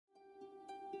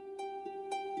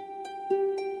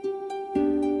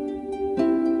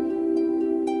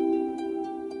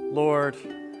Lord,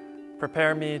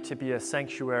 prepare me to be a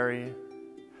sanctuary,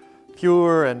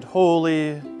 pure and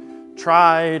holy,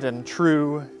 tried and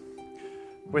true.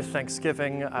 With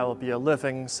thanksgiving, I will be a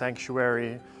living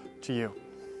sanctuary to you.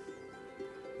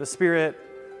 The Spirit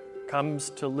comes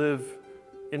to live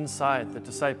inside the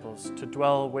disciples, to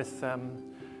dwell with them,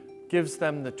 gives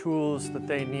them the tools that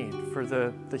they need for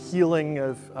the healing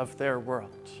of their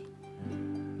world.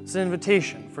 It's an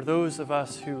invitation for those of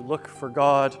us who look for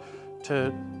God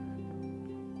to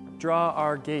draw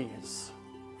our gaze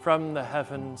from the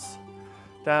heavens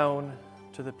down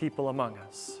to the people among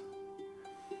us.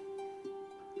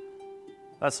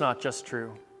 That's not just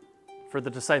true for the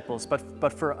disciples,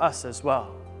 but for us as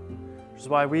well. Which is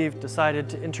why we've decided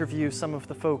to interview some of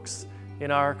the folks in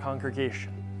our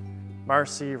congregation,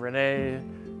 Marcy, Renee,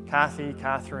 Kathy,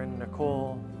 Catherine,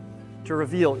 Nicole, to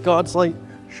reveal God's light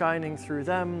shining through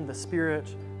them, the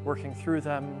Spirit working through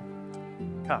them.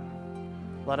 Come,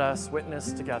 let us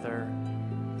witness together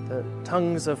the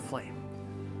tongues of flame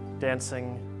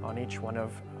dancing on each one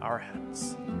of our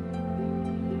heads.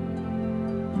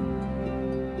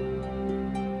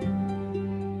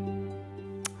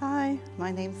 Hi,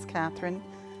 my name's Catherine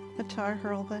Matar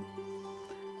Hurlbut.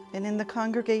 Been in the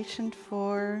congregation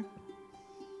for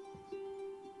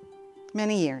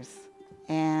many years,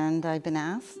 and I've been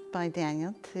asked by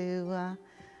Daniel to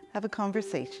have a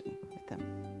conversation with him.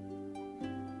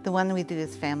 The one we do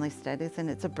is family studies, and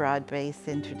it's a broad-based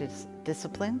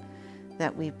interdiscipline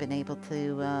that we've been able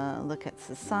to look at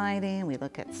society, and we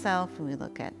look at self, and we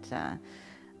look at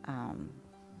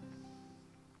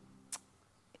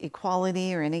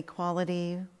equality or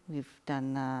inequality. We've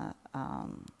done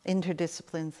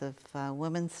interdisciplines of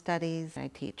women's studies. I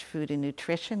teach food and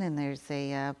nutrition, and there's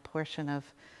a portion of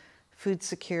food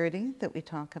security that we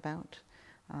talk about.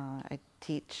 I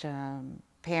teach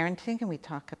parenting, and we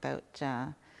talk about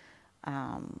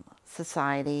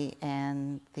society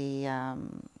and the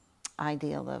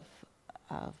ideal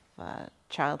of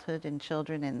childhood and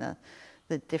children and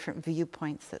the different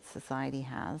viewpoints that society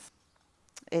has.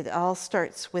 It all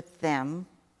starts with them,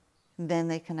 then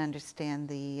they can understand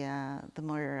the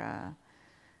more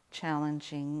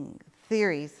challenging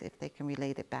theories if they can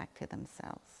relate it back to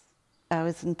themselves. I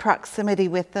was in proximity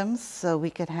with them so we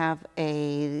could have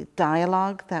a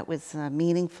dialogue that was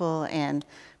meaningful and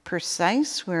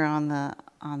precise. We're on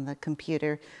the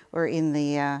computer or in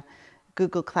the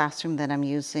Google Classroom that I'm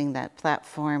using, that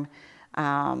platform.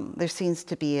 There seems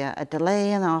to be a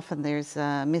delay, and often there's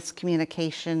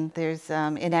miscommunication. There's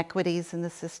inequities in the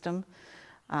system.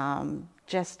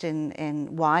 Just in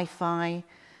Wi-Fi,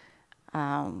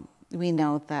 we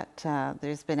know that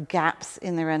there's been gaps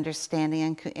in their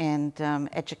understanding and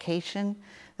education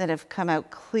that have come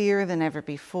out clearer than ever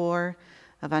before,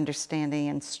 of understanding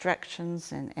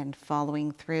instructions and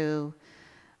following through.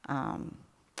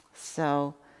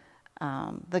 So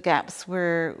the gaps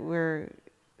were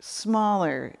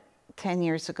smaller 10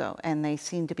 years ago, and they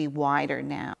seem to be wider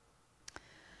now.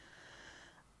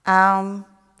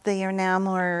 They are now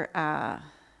more, I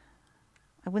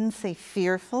wouldn't say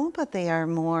fearful, but they are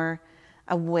more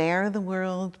aware of the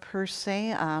world per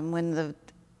se. When the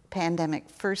pandemic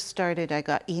first started, I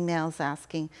got emails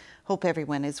asking, hope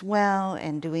everyone is well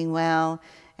and doing well,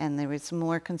 and there was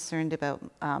more concerned about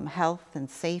health and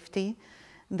safety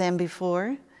than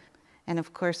before. And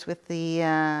of course, with the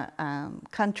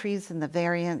countries and the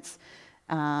variants,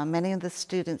 many of the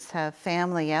students have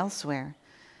family elsewhere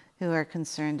who are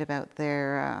concerned about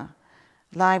their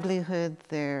livelihood,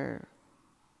 their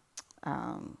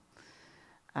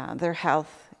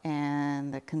health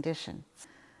and their conditions.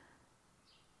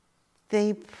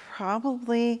 They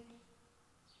probably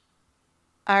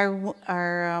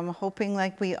are hoping,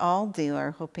 like we all do,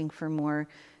 are hoping for more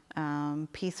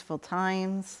peaceful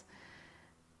times,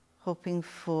 hoping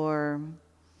for,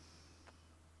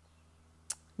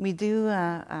 we do,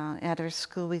 at our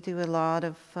school, we do a lot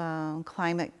of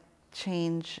climate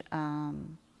change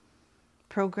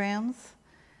programs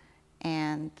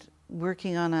and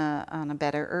working on a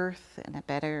better earth and a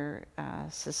better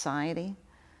society,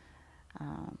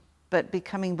 but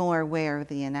becoming more aware of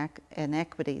the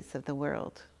inequities of the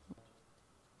world.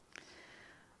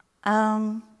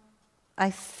 I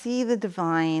see the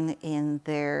divine in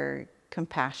their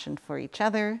compassion for each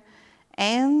other,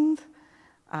 and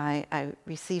I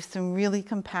received some really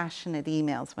compassionate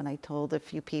emails when I told a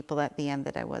few people at the end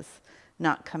that I was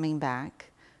not coming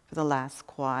back for the last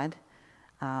quad.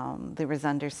 There was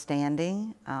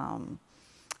understanding,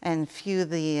 and few of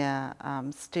the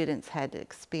students had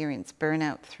experienced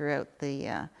burnout throughout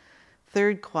the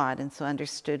third quad, and so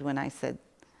understood when I said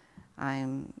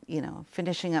I'm,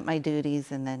 finishing up my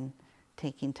duties and then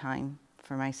taking time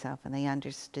for myself, and they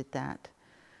understood that.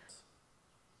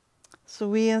 So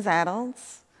we as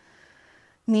adults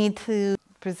need to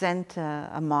present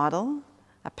a model,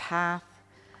 a path,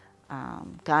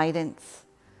 guidance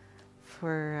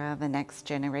for the next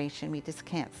generation. We just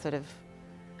can't sort of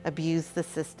abuse the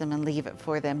system and leave it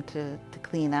for them to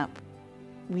clean up.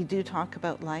 We do talk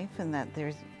about life, and that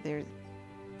there's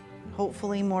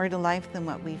hopefully more to life than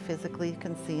what we physically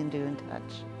can see and do and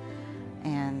touch.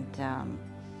 And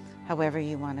however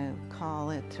you want to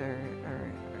call it or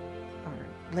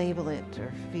label it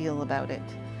or feel about it,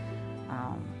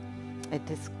 it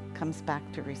just comes back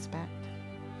to respect.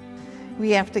 We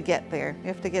have to get there. We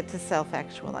have to get to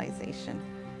self-actualization.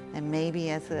 And maybe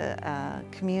as a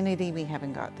community, we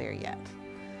haven't got there yet.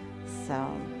 So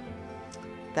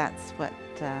that's what,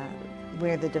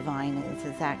 where the divine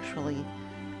is actually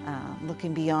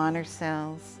looking beyond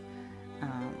ourselves,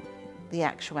 the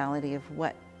actuality of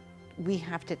what we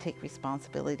have to take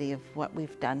responsibility of what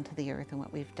we've done to the earth and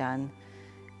what we've done,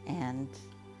 and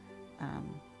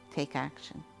take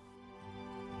action.